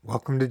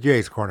Welcome to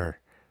Jay's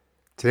Corner.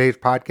 Today's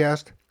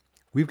podcast,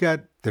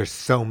 there's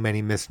so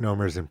many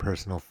misnomers in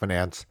personal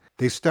finance.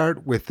 They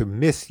start with the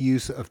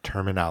misuse of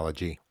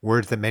terminology.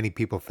 Words that many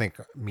people think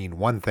mean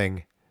one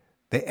thing,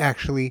 they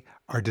actually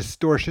are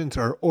distortions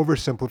or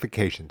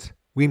oversimplifications.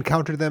 We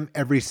encounter them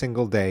every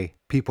single day.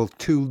 People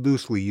too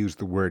loosely use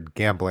the word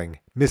gambling,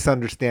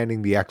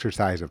 misunderstanding the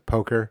exercise of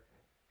poker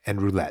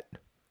and roulette,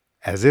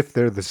 as if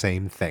they're the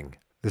same thing.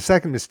 The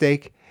second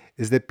mistake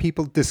is that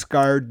people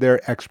discard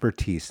their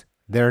expertise,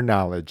 their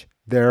knowledge,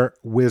 their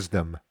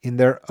wisdom in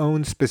their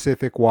own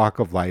specific walk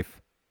of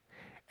life.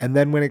 And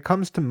then when it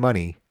comes to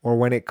money, or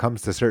when it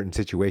comes to certain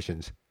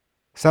situations,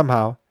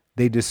 somehow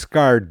they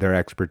discard their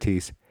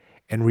expertise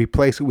and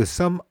replace it with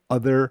some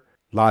other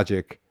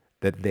logic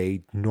that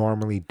they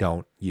normally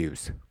don't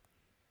use.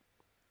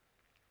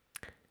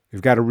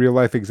 We've got a real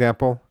life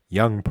example,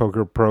 young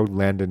poker pro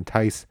Landon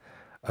Tice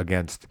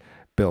against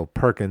Bill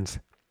Perkins,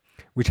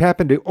 which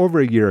happened over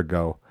a year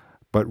ago,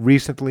 but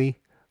recently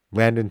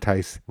Landon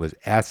Tice was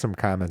asked some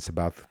comments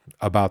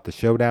about the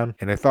showdown,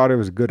 and I thought it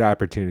was a good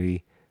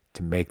opportunity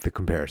to make the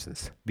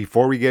comparisons.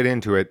 Before we get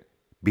into it,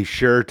 be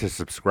sure to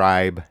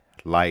subscribe,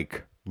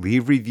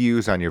 leave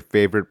reviews on your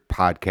favorite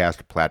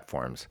podcast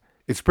platforms.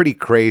 It's pretty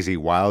crazy.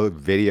 While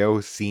video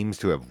seems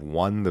to have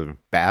won the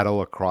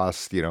battle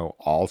across,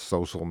 all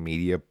social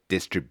media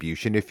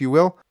distribution, if you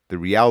will, the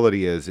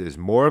reality is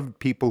more of the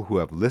people who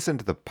have listened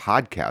to the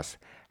podcast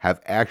have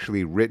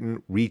actually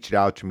reached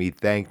out to me,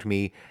 thanked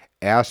me,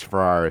 asked for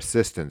our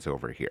assistance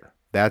over here.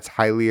 That's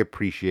highly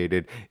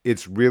appreciated.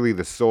 It's really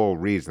the sole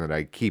reason that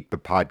I keep the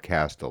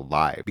podcast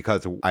alive,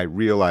 because I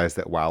realize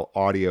that while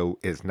audio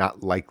is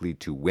not likely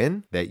to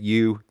win, that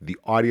you, the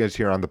audience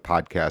here on the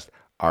podcast,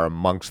 are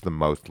amongst the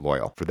most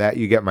loyal. For that,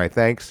 you get my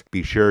thanks.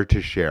 Be sure to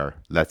share.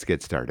 Let's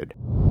get started.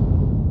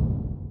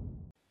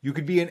 You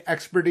could be an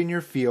expert in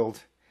your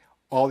field.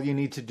 All you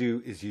need to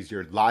do is use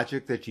your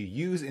logic that you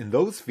use in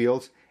those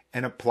fields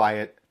and apply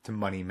it to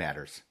money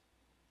matters.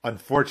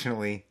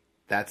 Unfortunately,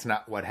 that's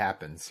not what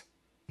happens.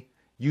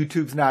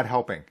 YouTube's not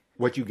helping.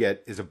 What you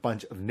get is a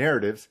bunch of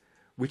narratives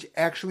which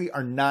actually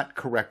are not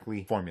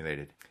correctly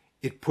formulated.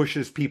 It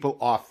pushes people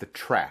off the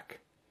track.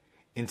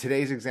 In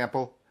today's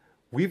example,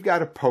 we've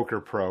got a poker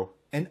pro,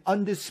 an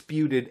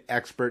undisputed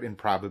expert in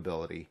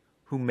probability,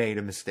 who made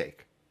a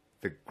mistake.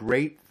 The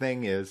great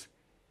thing is,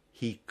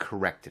 he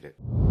corrected it.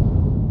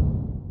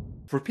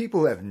 For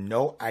people who have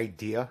no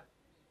idea,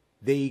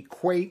 they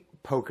equate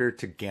poker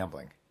to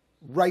gambling.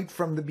 Right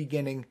from the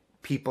beginning,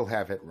 people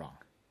have it wrong.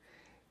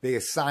 They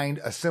assigned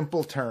a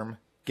simple term,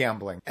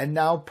 gambling, and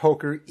now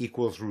poker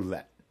equals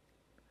roulette,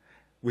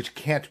 which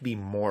can't be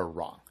more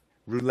wrong.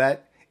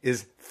 Roulette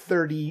is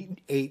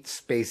 38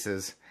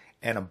 spaces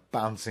and a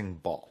bouncing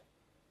ball.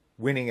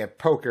 Winning at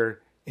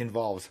poker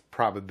involves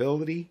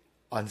probability,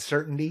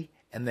 uncertainty,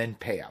 and then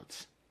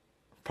payouts.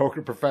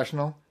 Poker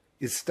professional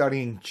is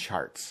studying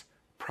charts,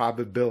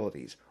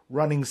 probabilities,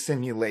 running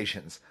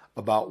simulations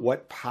about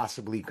what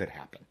possibly could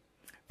happen.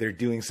 They're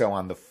doing so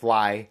on the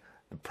fly.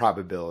 The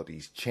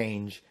probabilities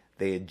change.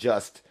 They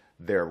adjust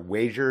their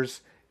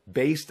wagers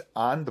based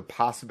on the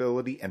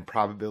possibility and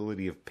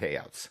probability of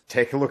payouts.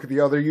 Take a look at the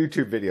other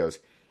YouTube videos.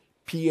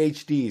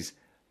 PhDs,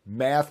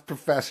 math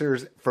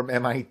professors from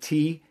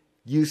MIT,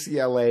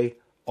 UCLA,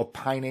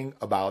 opining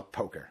about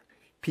poker.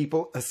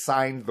 People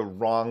assigned the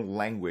wrong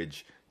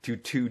language to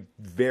two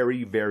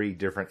very, very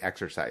different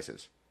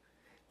exercises.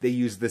 They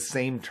use the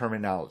same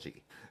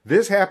terminology.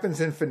 This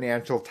happens in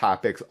financial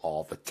topics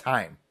all the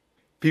time.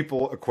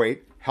 People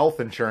equate health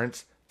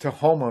insurance to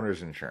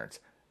homeowners insurance.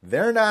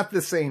 They're not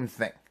the same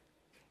thing.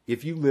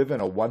 If you live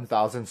in a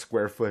 1,000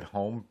 square foot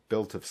home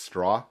built of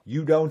straw,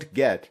 you don't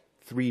get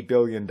 $3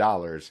 billion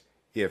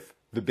if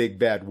the big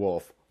bad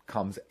wolf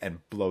comes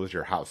and blows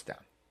your house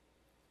down.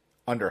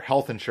 Under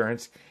health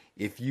insurance,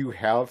 if you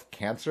have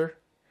cancer,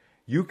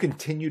 you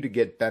continue to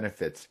get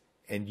benefits,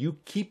 and you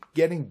keep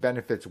getting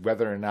benefits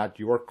whether or not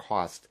your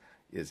cost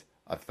is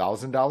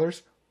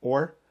 $1,000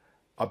 or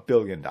 $1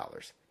 billion.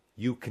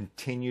 You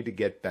continue to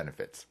get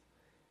benefits.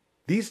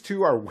 These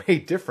two are way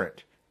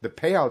different. The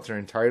payouts are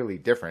entirely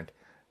different.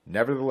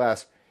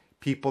 Nevertheless,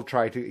 people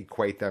try to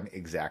equate them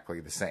exactly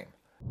the same.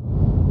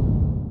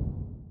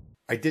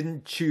 I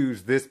didn't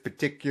choose this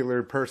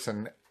particular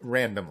person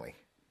randomly.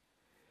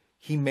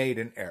 He made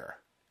an error,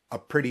 a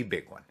pretty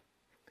big one.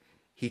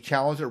 He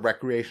challenged a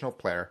recreational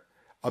player,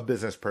 a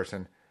business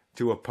person,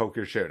 to a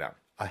poker showdown,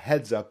 a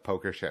heads-up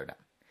poker showdown.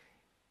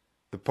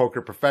 The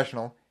poker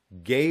professional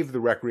gave the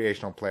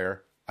recreational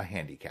player a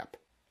handicap.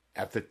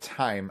 At the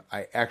time,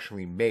 I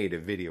actually made a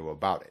video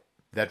about it.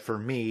 That for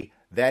me,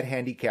 that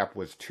handicap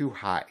was too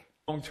high.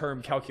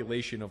 Long-term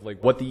calculation of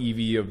what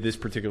the EV of this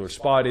particular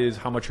spot is,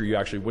 how much are you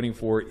actually winning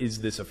for,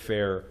 is this a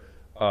fair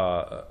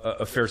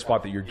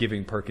spot that you're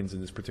giving Perkins in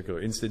this particular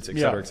instance, et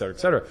cetera, et cetera, et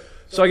cetera.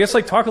 So I guess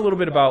talk a little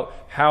bit about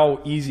how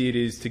easy it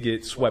is to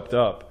get swept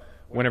up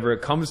whenever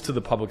it comes to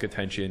the public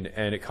attention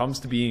and it comes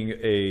to being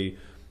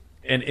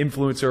an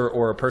influencer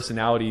or a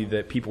personality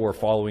that people are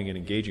following and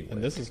engaging with.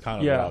 And this is kind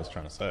of what I was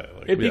trying to say.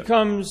 It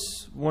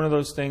becomes one of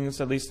those things,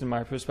 at least in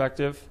my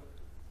perspective,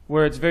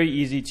 where it's very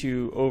easy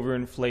to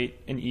overinflate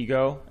an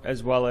ego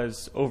as well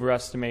as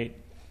overestimate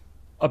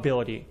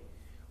ability.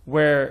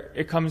 Where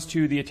it comes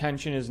to the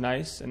attention is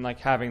nice, and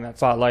like having that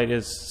spotlight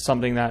is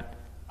something that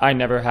I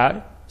never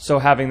had. So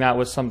having that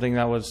was something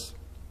that was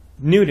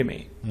new to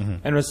me,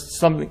 and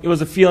it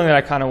was a feeling that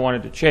I kind of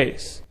wanted to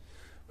chase.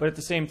 But at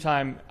the same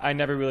time, I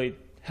never really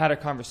had a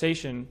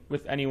conversation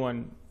with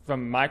anyone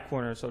from my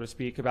corner, so to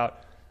speak,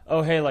 about,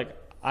 oh, hey, like,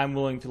 I'm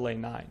willing to lay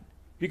 9.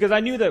 Because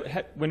I knew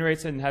that win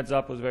rates in heads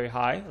up was very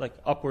high, like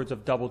upwards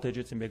of double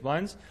digits in big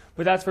blinds,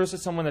 but that's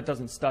versus someone that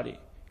doesn't study.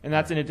 And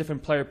that's in a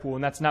different player pool,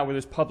 and that's not where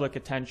there's public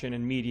attention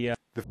and media.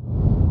 The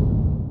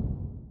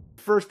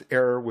first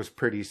error was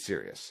pretty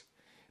serious,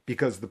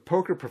 because the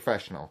poker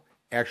professional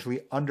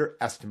actually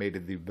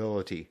underestimated the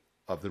ability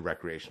of the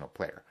recreational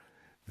player.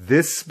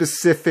 This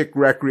specific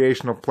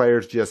recreational player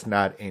is just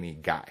not any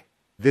guy.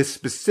 This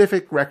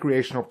specific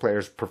recreational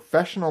player's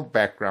professional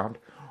background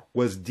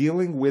was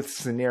dealing with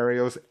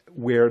scenarios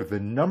where the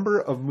number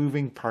of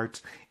moving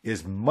parts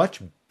is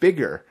much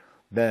bigger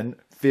than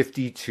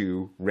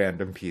 52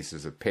 random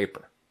pieces of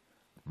paper.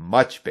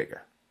 Much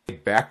bigger.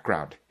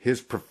 Background, his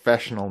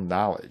professional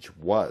knowledge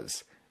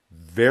was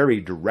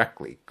very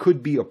directly,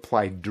 could be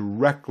applied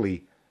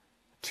directly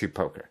to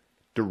poker.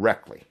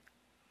 Directly.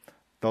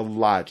 The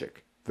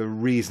logic, the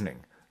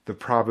reasoning, the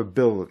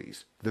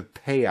probabilities, the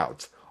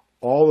payouts,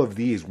 all of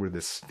these were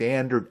the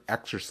standard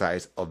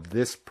exercise of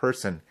this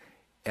person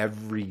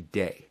every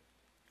day.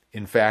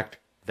 In fact,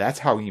 that's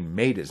how he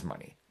made his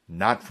money,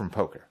 not from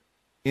poker.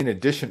 In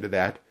addition to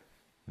that,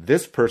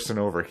 this person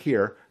over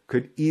here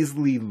could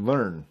easily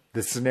learn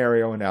the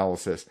scenario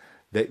analysis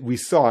that we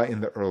saw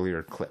in the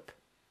earlier clip.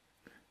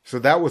 So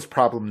that was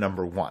problem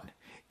number 1.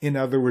 In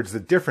other words, the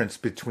difference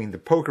between the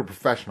poker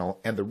professional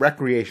and the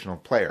recreational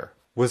player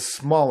was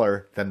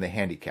smaller than the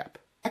handicap.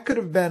 That could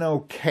have been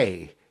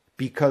okay,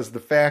 because the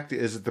fact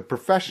is that the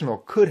professional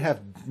could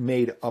have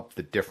made up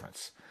the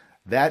difference.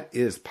 That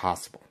is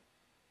possible.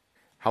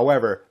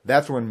 However,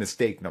 that's when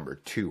mistake number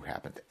 2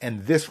 happened,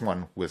 and this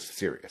one was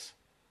serious.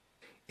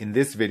 In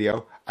this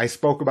video, I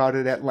spoke about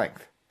it at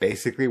length.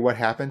 Basically what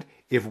happened,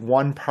 if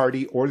one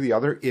party or the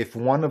other, if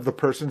one of the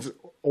persons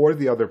or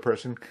the other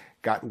person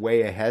got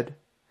way ahead,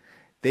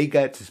 they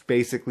got to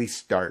basically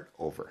start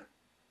over.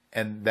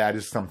 And that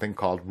is something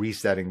called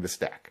resetting the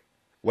stack.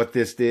 What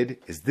this did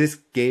is this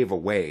gave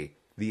away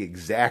the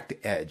exact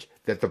edge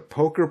that the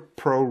poker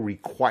pro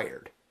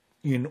required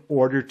in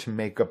order to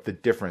make up the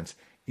difference,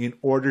 in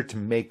order to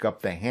make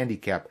up the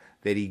handicap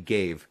that he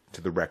gave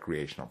to the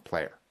recreational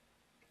player.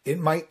 It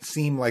might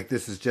seem like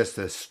this is just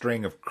a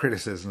string of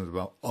criticisms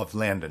of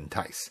Landon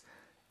Tice.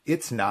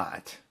 It's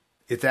not.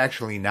 It's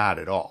actually not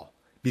at all.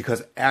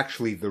 Because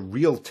actually the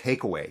real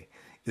takeaway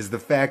is the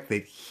fact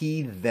that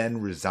he then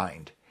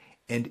resigned.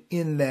 And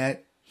in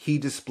that, he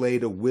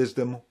displayed a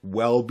wisdom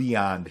well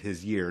beyond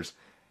his years.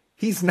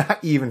 He's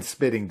not even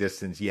spitting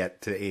distance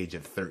yet to the age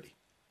of 30.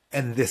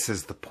 And this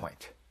is the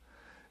point.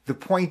 The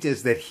point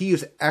is that he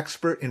is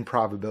expert in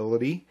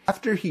probability.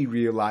 After he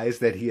realized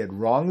that he had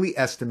wrongly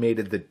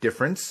estimated the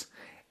difference,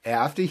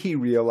 after he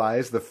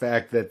realized the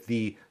fact that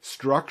the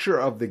structure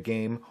of the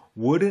game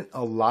wouldn't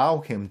allow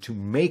him to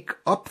make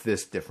up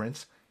this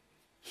difference,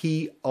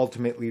 he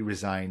ultimately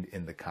resigned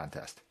in the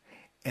contest.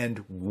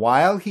 And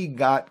while he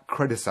got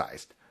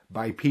criticized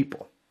by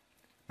people,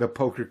 the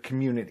poker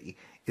community,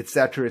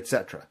 etc.,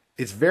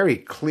 it's very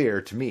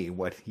clear to me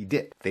what he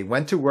did. They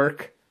went to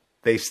work,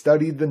 they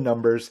studied the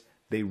numbers,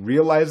 they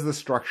realized the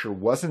structure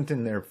wasn't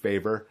in their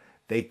favor,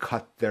 they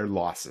cut their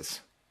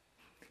losses.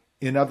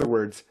 In other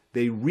words,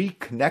 they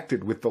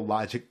reconnected with the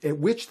logic at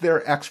which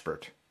they're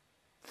expert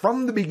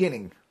from the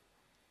beginning,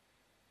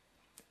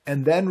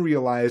 and then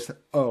realized,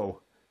 oh,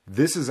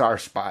 this is our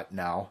spot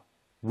now.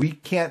 We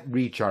can't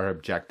reach our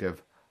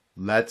objective.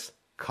 Let's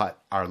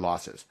cut our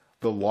losses.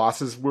 The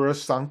losses were a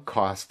sunk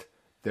cost.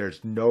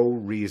 There's no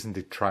reason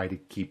to try to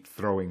keep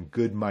throwing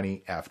good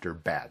money after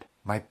bad.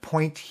 My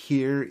point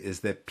here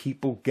is that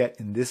people get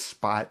in this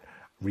spot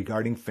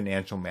regarding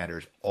financial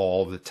matters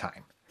all the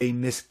time. They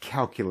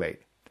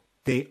miscalculate.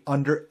 They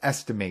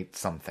underestimate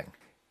something.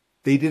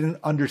 They didn't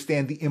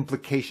understand the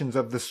implications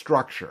of the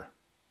structure.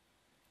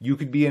 You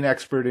could be an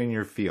expert in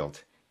your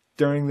field.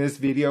 During this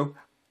video,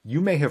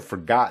 you may have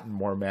forgotten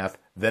more math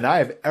than I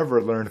have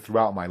ever learned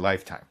throughout my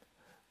lifetime.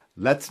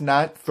 Let's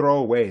not throw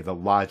away the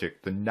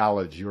logic, the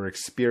knowledge, your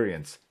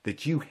experience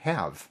that you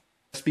have.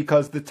 Just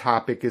because the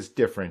topic is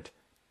different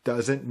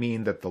doesn't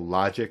mean that the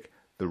logic,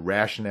 the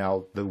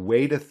rationale, the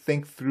way to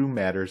think through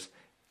matters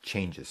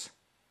changes.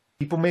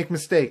 People make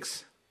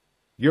mistakes.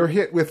 You're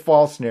hit with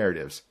false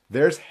narratives.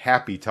 There's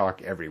happy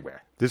talk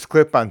everywhere. This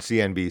clip on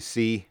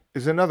CNBC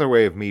is another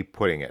way of me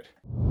putting it.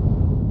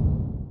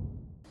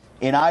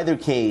 In either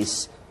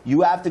case,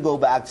 you have to go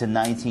back to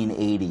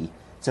 1980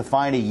 to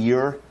find a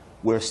year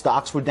where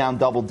stocks were down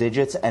double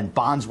digits and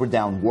bonds were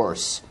down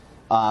worse.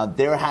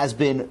 There has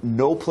been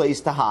no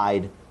place to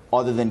hide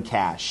other than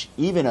cash.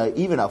 Even a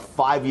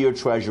 5-year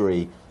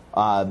treasury,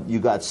 you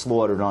got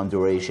slaughtered on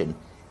duration.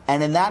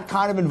 And in that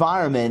kind of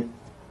environment,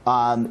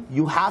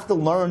 you have to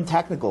learn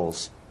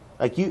technicals.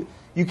 Like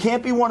you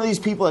can't be one of these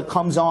people that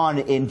comes on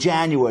in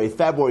January,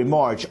 February,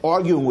 March,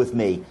 arguing with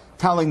me,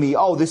 telling me,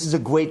 oh, this is a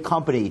great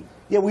company.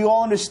 Yeah, we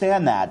all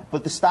understand that,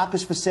 but the stock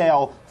is for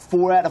sale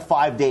 4 out of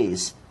 5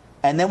 days.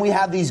 And then we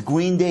have these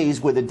green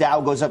days where the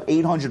Dow goes up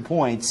 800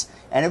 points,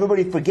 and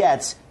everybody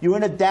forgets you're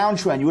in a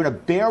downtrend. You're in a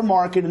bear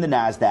market in the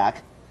NASDAQ.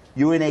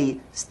 You're in a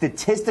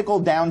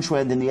statistical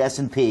downtrend in the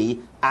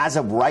S&P as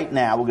of right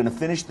now. We're going to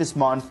finish this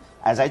month,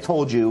 as I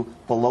told you,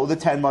 below the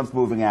 10-month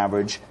moving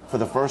average for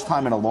the first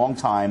time in a long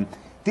time.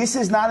 This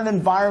is not an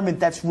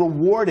environment that's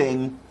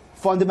rewarding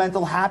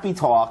fundamental happy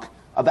talk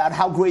about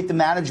how great the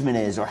management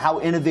is or how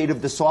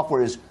innovative the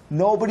software is.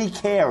 Nobody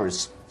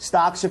cares.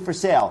 Stocks are for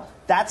sale.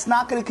 That's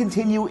not going to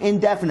continue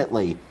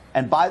indefinitely.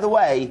 And by the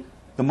way,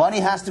 the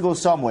money has to go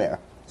somewhere.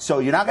 So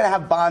you're not going to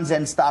have bonds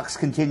and stocks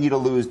continue to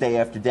lose day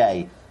after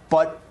day.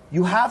 But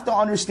you have to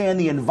understand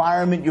the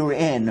environment you're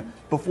in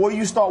before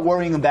you start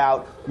worrying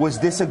about, was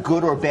this a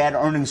good or bad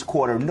earnings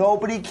quarter?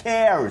 Nobody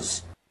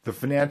cares. The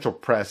financial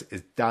press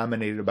is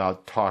dominated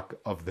about talk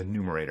of the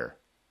numerator.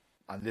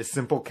 On this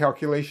simple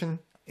calculation,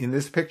 in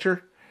this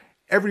picture,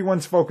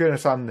 everyone's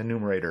focused on the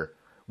numerator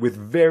with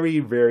very,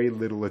 very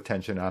little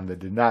attention on the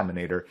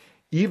denominator,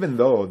 even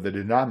though the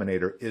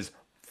denominator is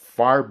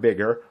far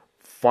bigger,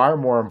 far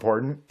more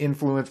important,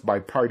 influenced by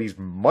parties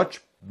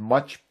much,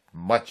 much,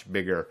 much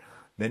bigger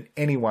than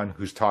anyone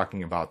who's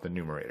talking about the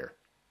numerator.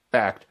 In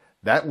fact,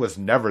 that was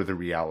never the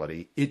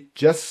reality. It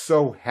just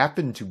so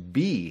happened to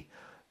be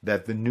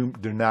that the new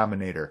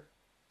denominator,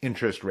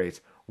 interest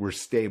rates, were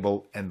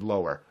stable and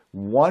lower.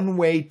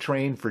 One-way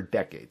train for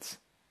decades.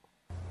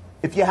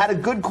 If you had a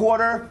good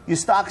quarter, your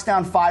stock's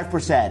down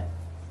 5%.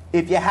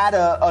 If you had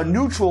a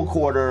neutral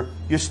quarter,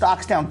 your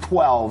stock's down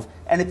 12.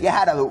 And if you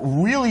had a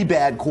really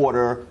bad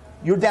quarter,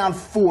 you're down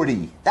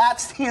 40.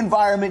 That's the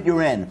environment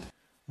you're in.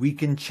 We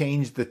can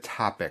change the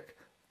topic.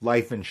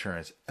 Life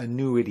insurance,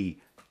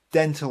 annuity,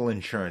 dental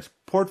insurance,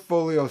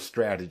 portfolio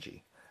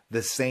strategy.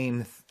 The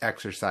same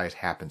exercise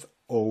happens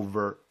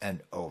over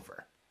and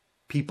over.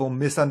 People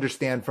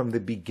misunderstand from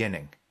the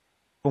beginning.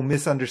 People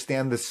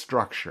misunderstand the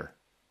structure.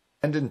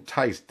 Landon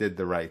Tice did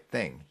the right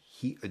thing.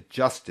 He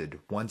adjusted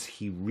once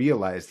he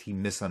realized he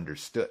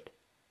misunderstood.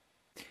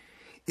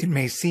 It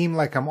may seem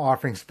like I'm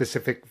offering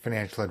specific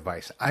financial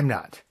advice. I'm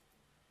not.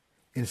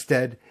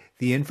 Instead,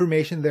 the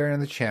information there on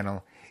the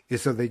channel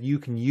is so that you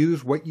can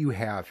use what you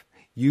have,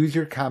 use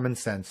your common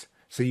sense,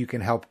 so you can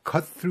help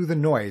cut through the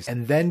noise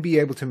and then be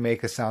able to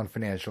make a sound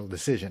financial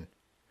decision.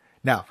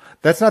 Now,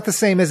 that's not the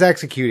same as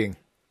executing,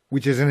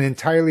 which is an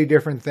entirely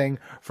different thing.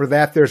 For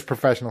that, there's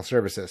professional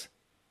services.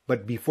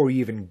 But before you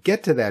even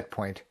get to that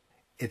point,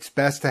 it's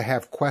best to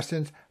have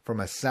questions from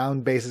a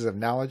sound basis of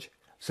knowledge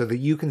so that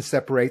you can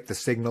separate the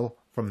signal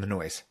from the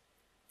noise.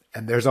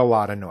 And there's a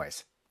lot of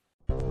noise.